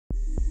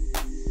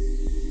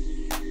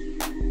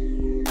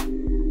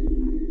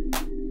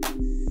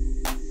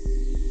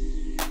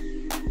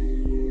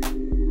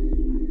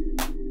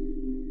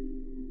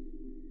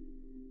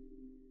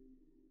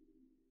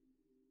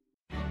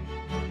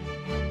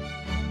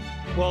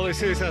Well,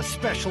 this is a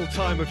special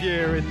time of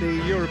year in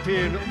the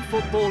European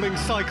footballing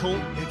cycle.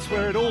 It's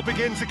where it all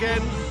begins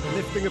again. The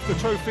lifting of the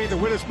trophy, the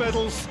winners'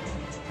 medals.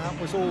 That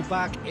was all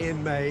back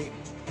in May.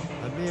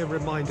 A mere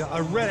reminder,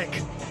 a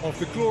relic of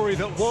the glory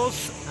that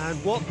was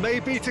and what may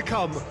be to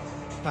come,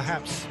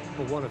 perhaps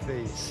for one of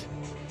these.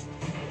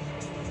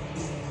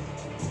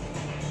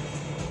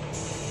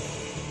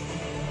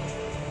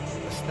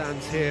 The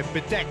stands here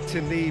bedecked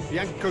in the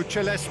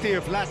Biancocelesti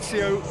of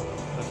Lazio.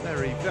 A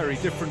very, very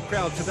different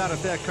crowd to that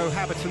of their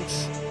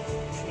cohabitants.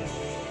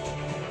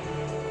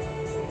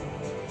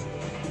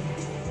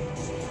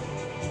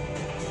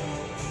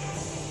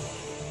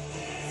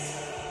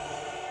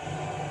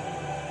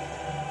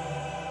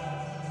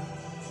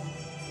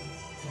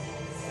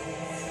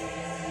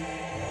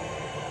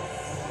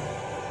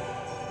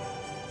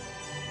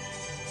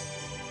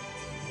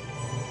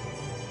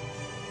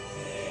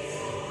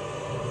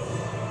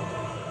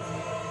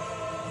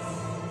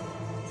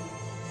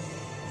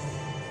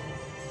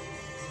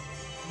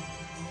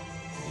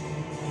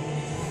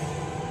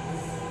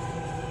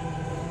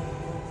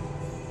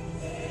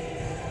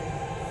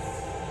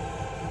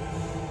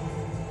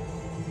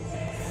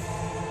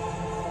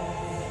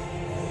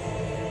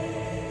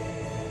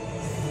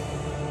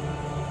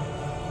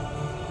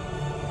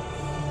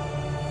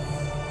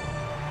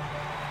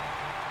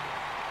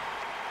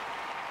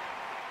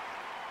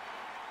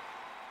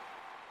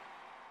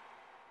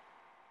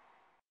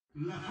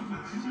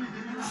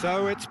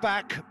 So it's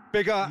back,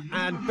 bigger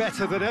and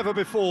better than ever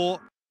before.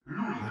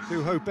 I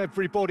do hope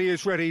everybody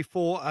is ready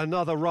for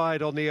another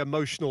ride on the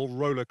emotional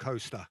roller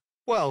coaster.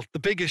 Well, the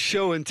biggest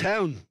show in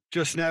town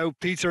just now,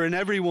 Peter, and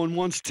everyone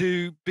wants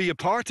to be a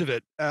part of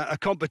it. A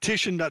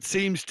competition that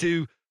seems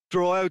to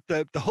draw out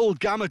the whole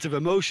gamut of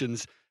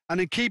emotions.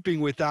 And in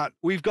keeping with that,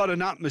 we've got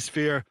an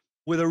atmosphere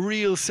with a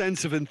real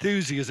sense of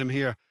enthusiasm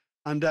here.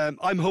 And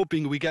I'm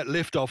hoping we get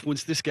liftoff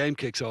once this game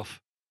kicks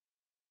off.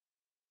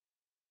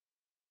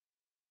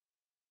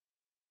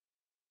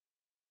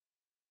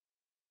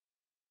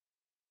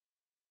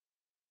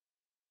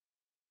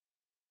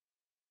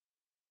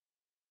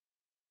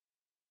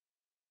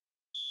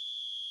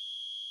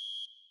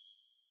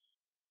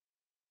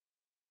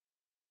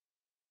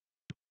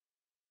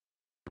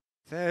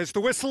 There's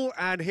the whistle,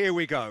 and here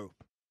we go.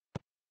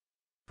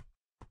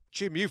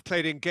 Jim, you've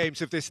played in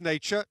games of this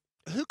nature.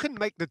 Who can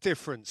make the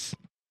difference?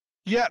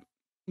 Yeah,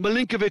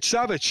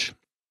 Milinkovic-Savic.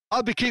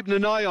 I'll be keeping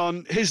an eye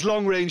on his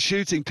long-range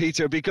shooting,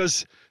 Peter,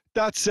 because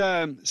that's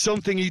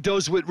something he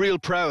does with real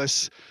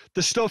prowess.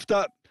 The stuff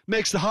that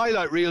makes the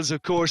highlight reels,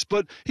 of course,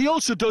 but he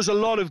also does a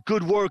lot of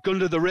good work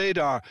under the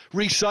radar,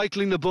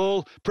 recycling the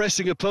ball,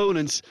 pressing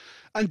opponents,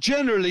 and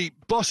generally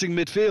bossing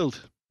midfield.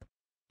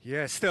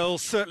 Yes, they'll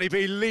certainly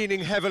be leaning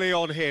heavily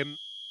on him.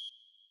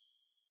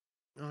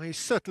 Oh, he's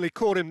certainly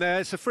caught him there.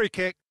 It's a free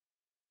kick.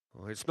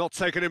 Oh, it's not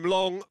taken him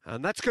long,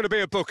 and that's going to be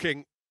a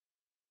booking.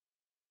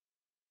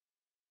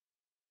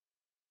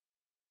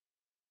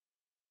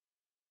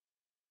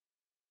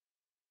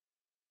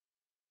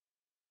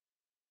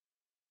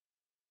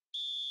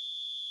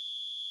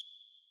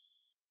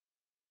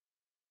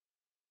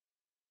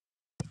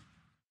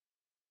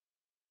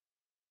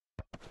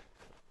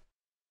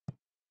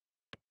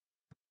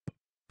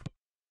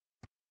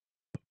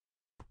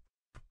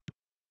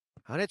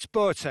 And it's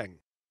Boateng.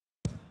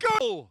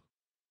 Goal!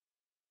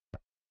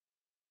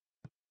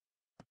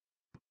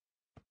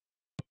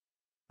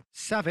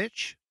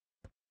 Savic.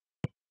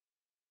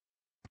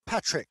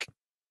 Patrick.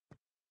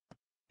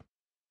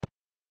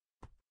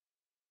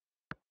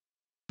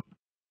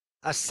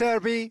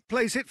 Acerbi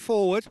plays it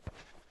forward.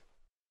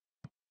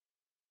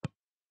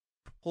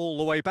 All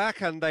the way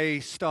back, and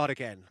they start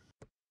again.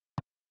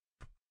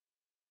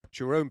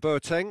 Jerome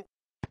Boateng.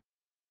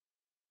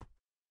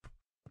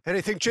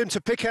 Anything, Jim,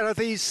 to pick out of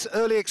these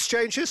early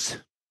exchanges?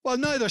 Well,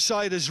 neither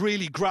side has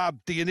really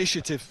grabbed the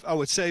initiative, I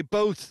would say.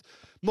 Both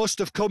must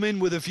have come in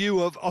with a view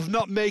of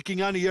not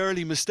making any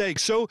early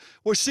mistakes. So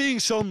we're seeing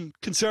some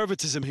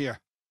conservatism here.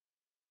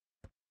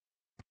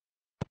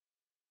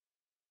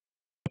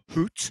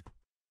 Hoot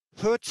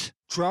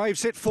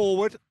drives it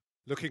forward,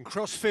 looking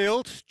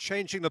cross-field,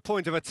 changing the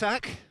point of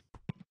attack.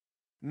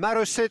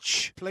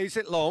 Marusic plays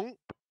it long.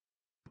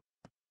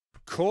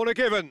 Corner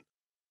given.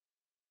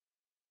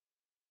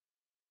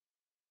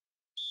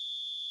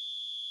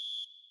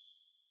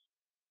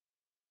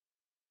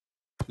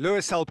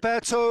 Luis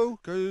Alberto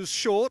goes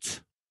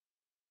short.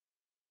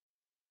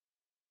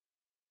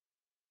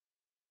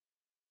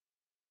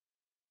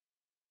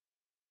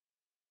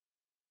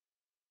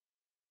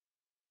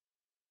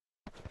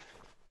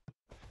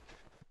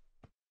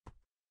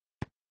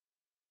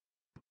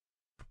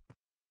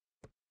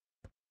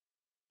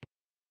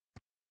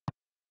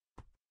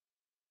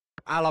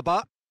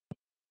 Alaba.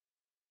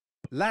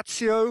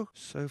 Lazio,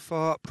 so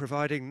far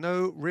providing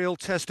no real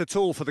test at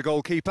all for the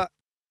goalkeeper.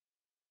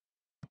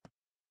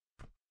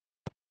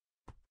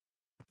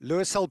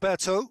 Luis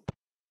Alberto.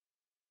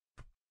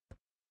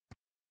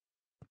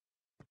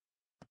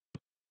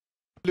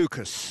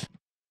 Lucas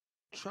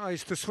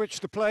tries to switch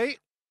the play.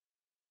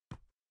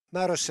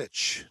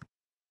 Marusic.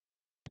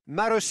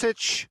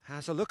 Marusic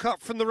has a look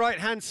up from the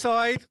right-hand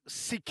side,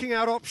 seeking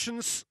out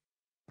options.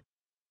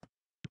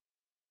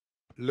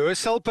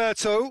 Luis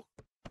Alberto.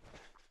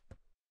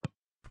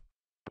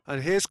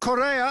 And here's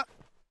Correa.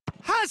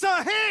 Has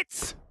a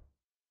hit!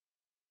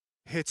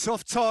 Hits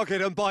off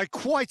target and by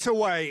quite a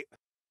way.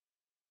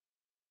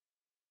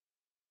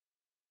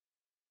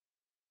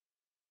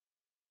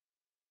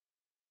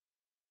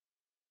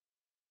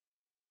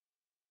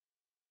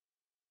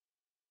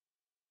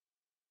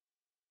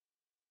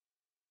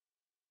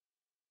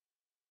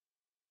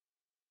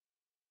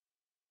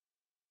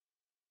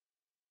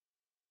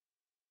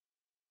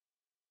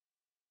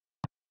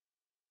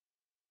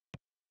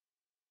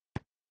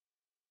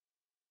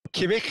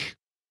 Kimmich.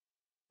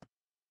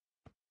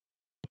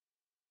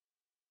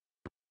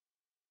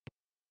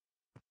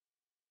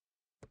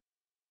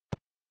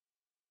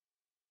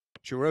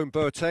 Jerome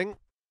Boateng.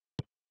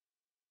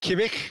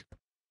 Kimmich.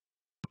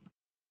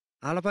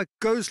 Alaba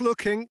goes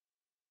looking.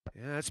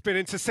 Yeah, it's been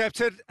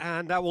intercepted,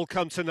 and that will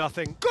come to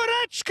nothing.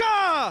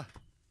 Goretzka!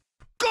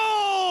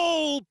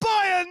 Goal!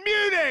 Bayern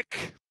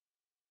Munich!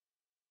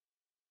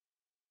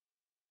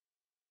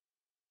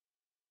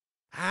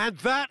 And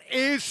that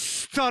is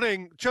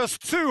stunning.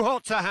 Just too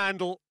hot to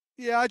handle.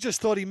 Yeah, I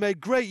just thought he made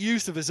great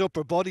use of his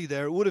upper body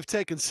there. It would have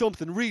taken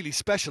something really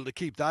special to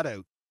keep that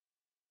out.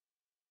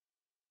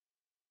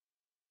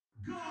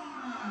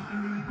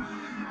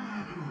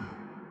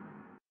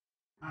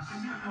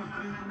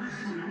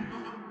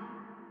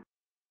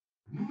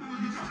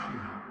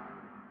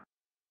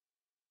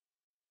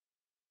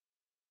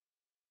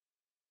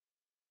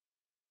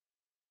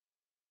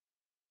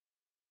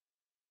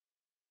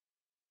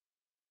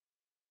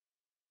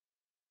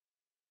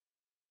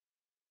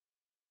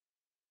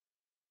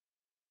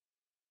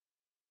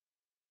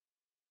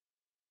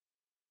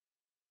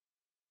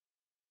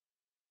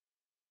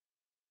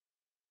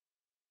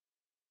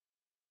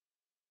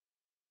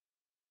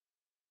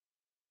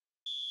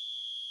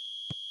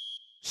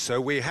 So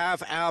we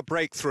have our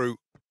breakthrough.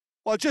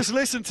 Well, just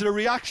listen to the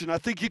reaction. I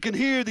think you can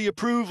hear the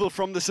approval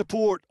from the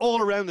support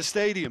all around the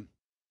stadium.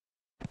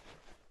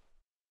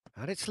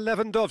 And it's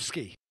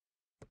Lewandowski.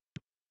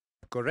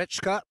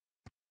 Goretzka.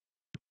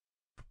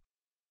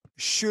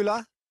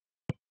 Schüller.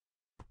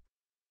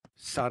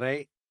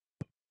 Sané.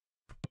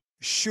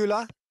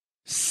 Schüller.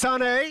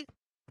 Sané.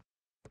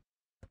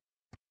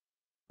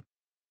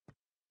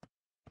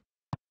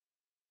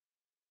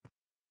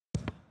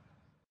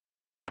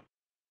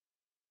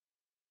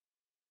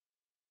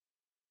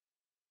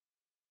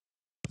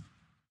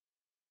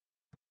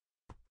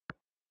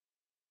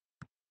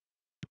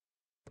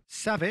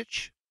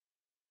 Savic.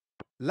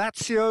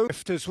 Lazio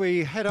as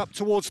we head up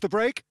towards the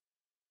break.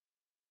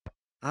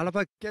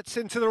 Alaba gets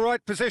into the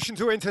right position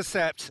to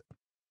intercept.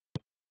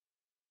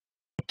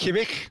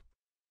 Kimmich.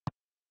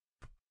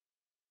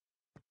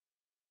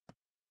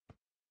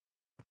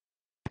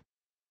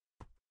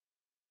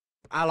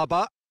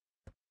 Alaba.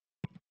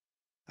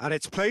 And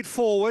it's played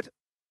forward.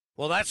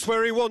 Well, that's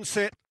where he wants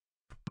it.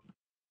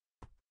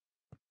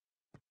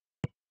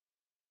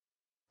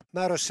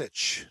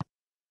 Marusic.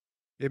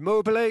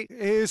 Immobile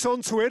is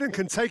onto it and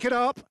can take it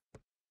up.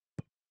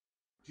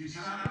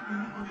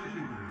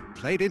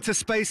 Played into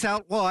space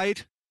out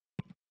wide.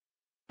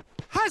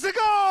 Has a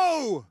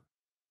go!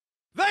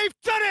 They've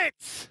done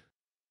it!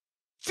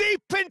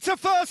 Deep into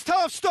first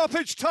half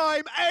stoppage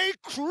time, a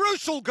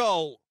crucial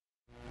goal.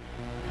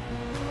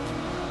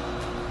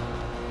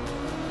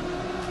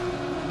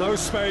 No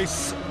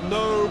space,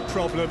 no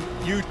problem.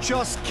 You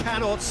just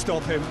cannot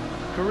stop him.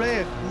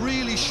 Correa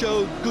really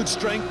showed good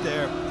strength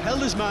there,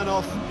 held his man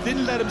off,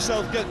 didn't let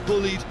himself get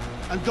bullied,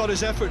 and got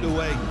his effort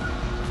away.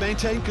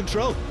 Maintained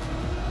control.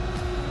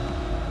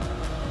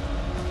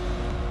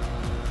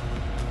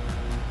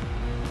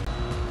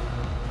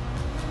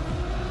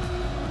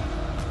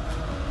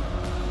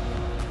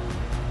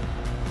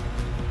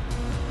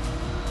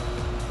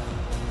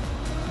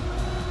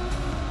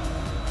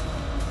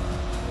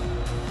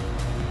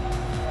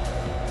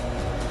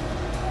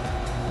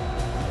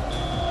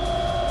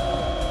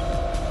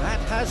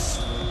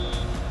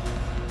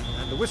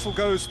 And the whistle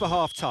goes for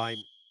half-time.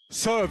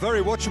 So, a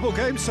very watchable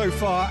game so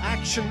far.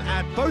 Action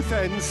at both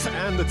ends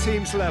and the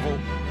team's level.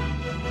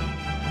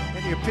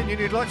 Any opinion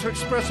you'd like to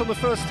express on the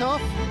first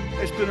half?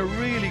 It's been a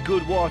really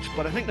good watch,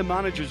 but I think the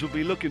managers will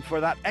be looking for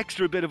that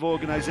extra bit of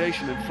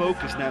organisation and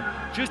focus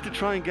now, just to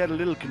try and get a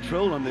little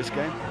control on this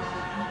game.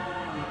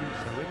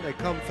 So in they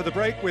come for the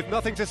break with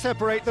nothing to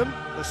separate them.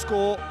 The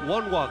score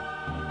 1-1.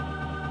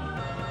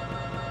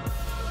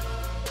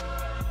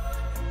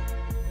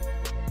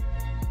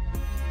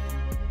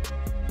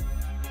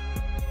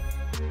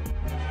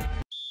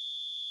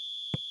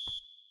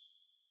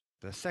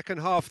 The second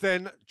half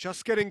then,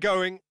 just getting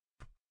going.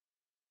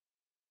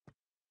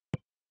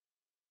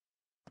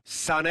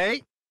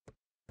 Sané.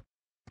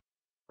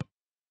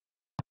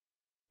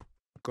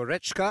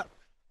 Goretzka.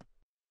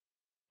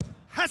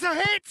 Has a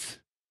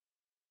hit!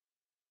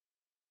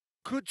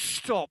 Good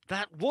stop,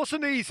 that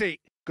wasn't easy.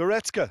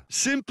 Goretzka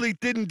simply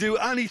didn't do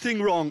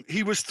anything wrong.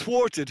 He was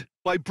thwarted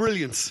by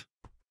brilliance.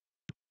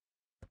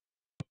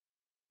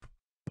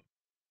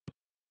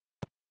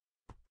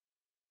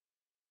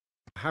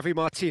 Javi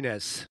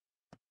Martinez.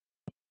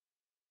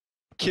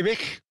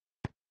 Kimmich.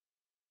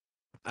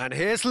 And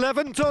here's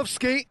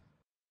Lewandowski.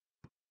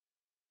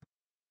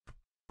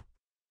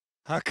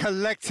 A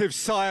collective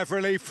sigh of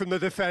relief from the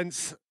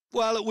defence.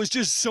 Well, it was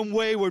just some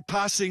wayward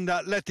passing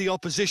that let the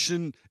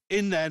opposition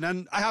in then,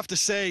 and I have to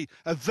say,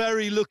 a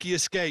very lucky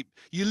escape.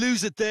 You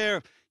lose it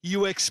there,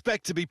 you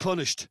expect to be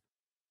punished.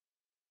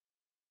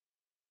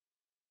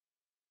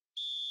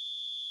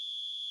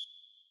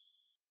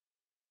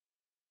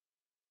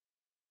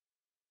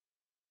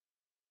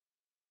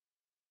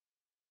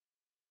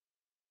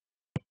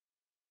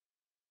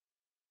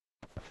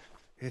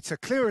 It's a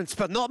clearance,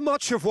 but not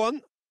much of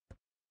one.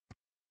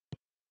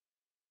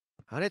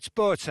 And it's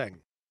Boateng.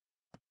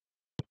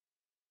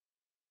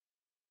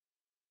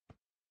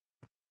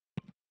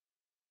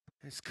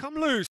 It's come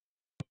loose.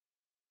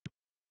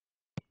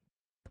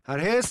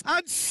 And here's...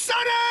 And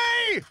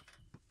Sonny!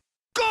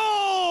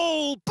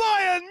 Goal!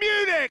 Bayern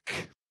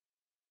Munich!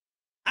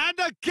 And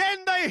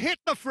again they hit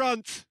the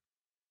front.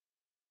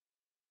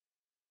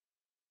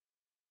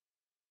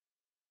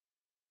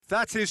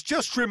 That is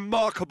just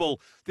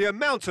remarkable, the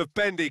amount of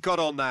bend he got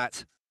on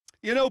that.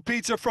 You know,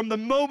 Peter, from the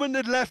moment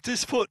it left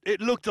his foot, it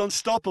looked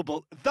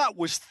unstoppable. That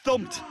was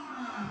thumped.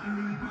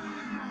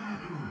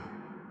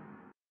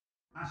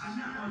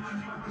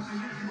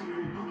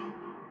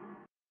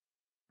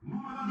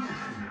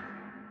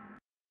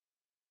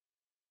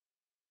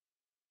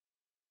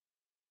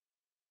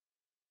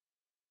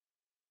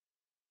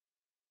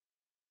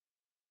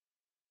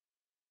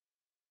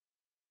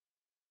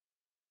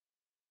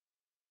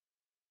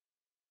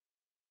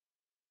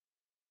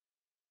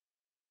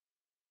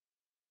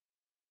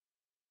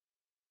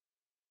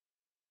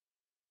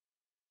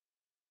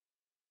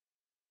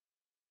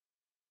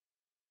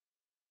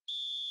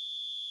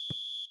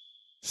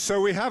 So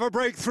we have a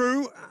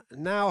breakthrough.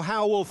 Now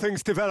how will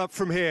things develop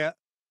from here?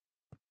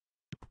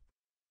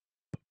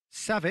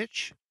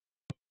 Savic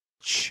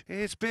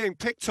is being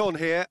picked on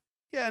here.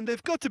 Yeah, and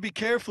they've got to be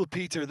careful,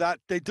 Peter, that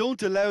they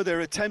don't allow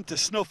their attempt to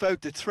snuff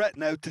out the threat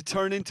now to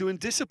turn into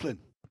indiscipline.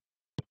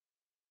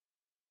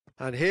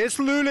 And here's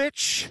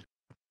Lulic.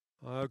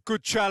 A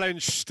good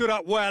challenge, stood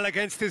up well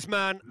against his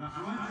man.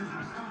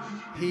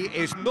 He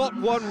is not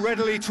one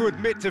readily to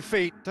admit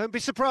defeat. Don't be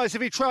surprised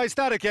if he tries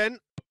that again.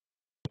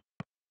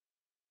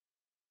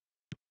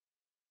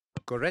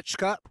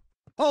 Goretzka.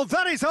 Oh,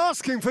 that is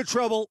asking for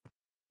trouble.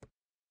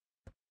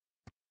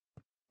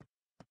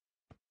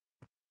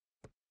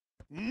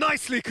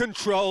 Nicely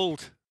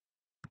controlled.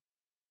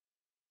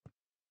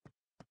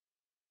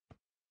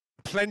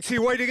 Plenty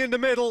waiting in the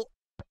middle.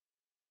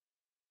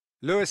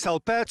 Luis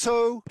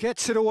Alberto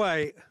gets it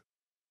away.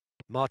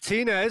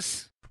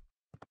 Martinez.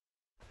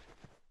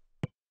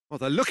 Well,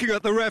 they're looking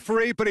at the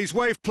referee, but he's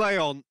waved play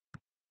on.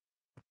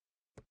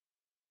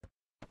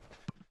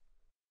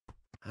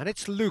 And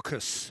it's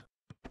Lucas.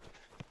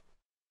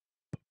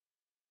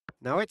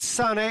 Now it's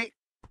Sané.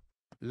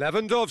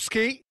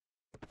 Lewandowski.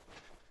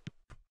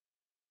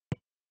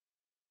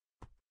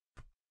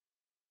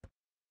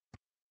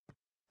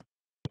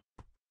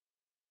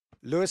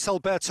 Luis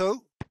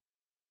Alberto.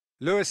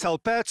 Luis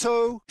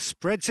Alberto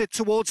spreads it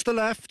towards the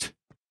left.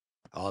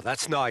 Oh,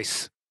 that's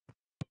nice.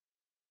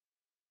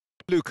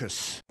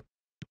 Lucas.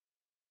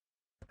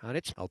 And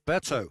it's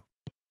Alberto.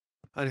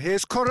 And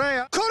here's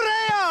Correa.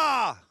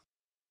 Correa!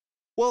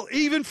 Well,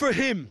 even for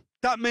him,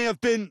 that may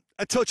have been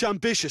a touch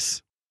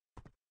ambitious.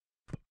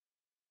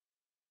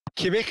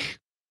 Kimmich.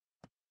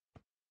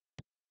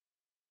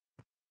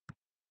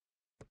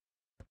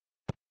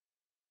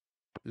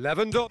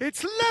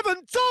 It's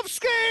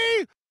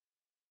Lewandowski!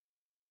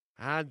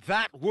 And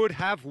that would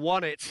have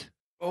won it.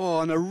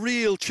 Oh, and a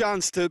real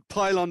chance to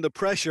pile on the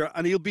pressure,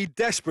 and he'll be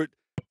desperate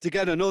to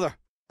get another.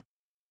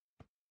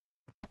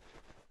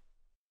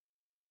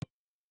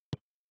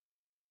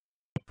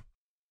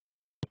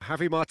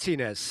 Javi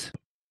Martinez.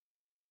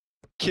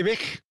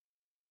 Kimmich.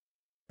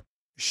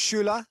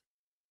 Schüller.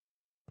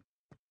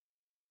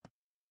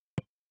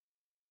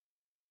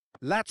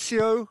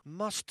 Lazio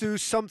must do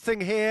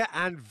something here,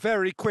 and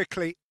very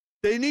quickly.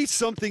 They need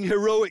something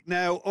heroic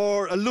now,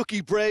 or a lucky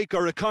break,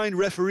 or a kind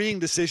refereeing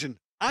decision.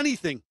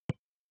 Anything.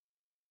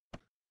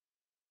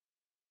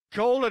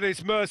 Goal at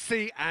his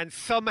mercy, and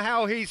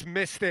somehow he's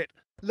missed it.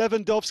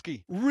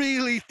 Lewandowski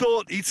really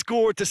thought he'd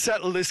scored to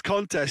settle this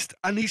contest,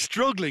 and he's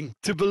struggling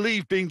to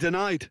believe being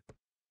denied.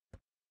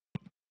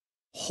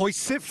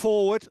 Hoists it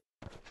forward.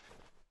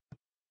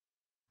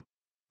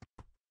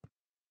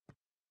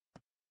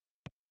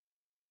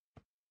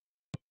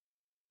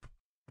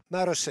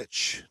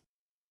 Marusic.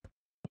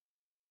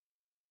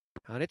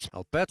 And it's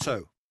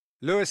Alberto.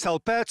 Luis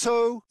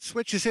Alberto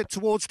switches it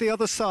towards the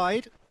other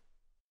side.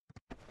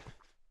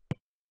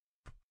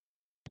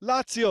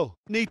 Lazio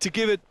need to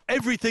give it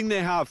everything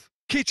they have,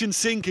 kitchen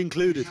sink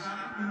included.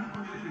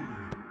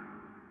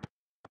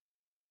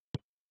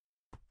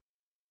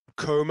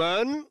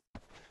 Coman.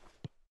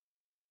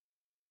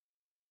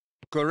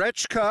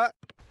 Goretzka.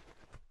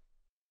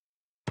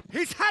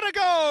 He's had a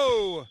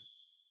go!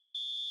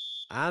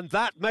 And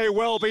that may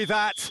well be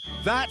that.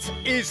 That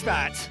is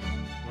that.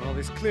 Well,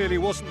 this clearly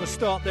wasn't the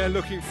start they're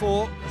looking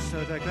for,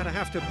 so they're going to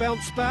have to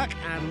bounce back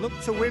and look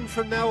to win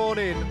from now on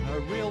in. A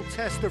real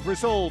test of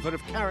resolve and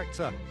of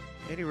character.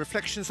 Any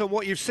reflections on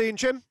what you've seen,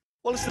 Jim?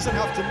 Well, this doesn't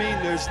have to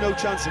mean there's no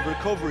chance of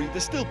recovery.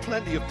 There's still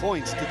plenty of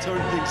points to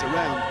turn things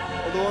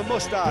around, although I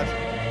must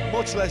add,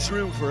 much less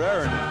room for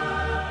error now.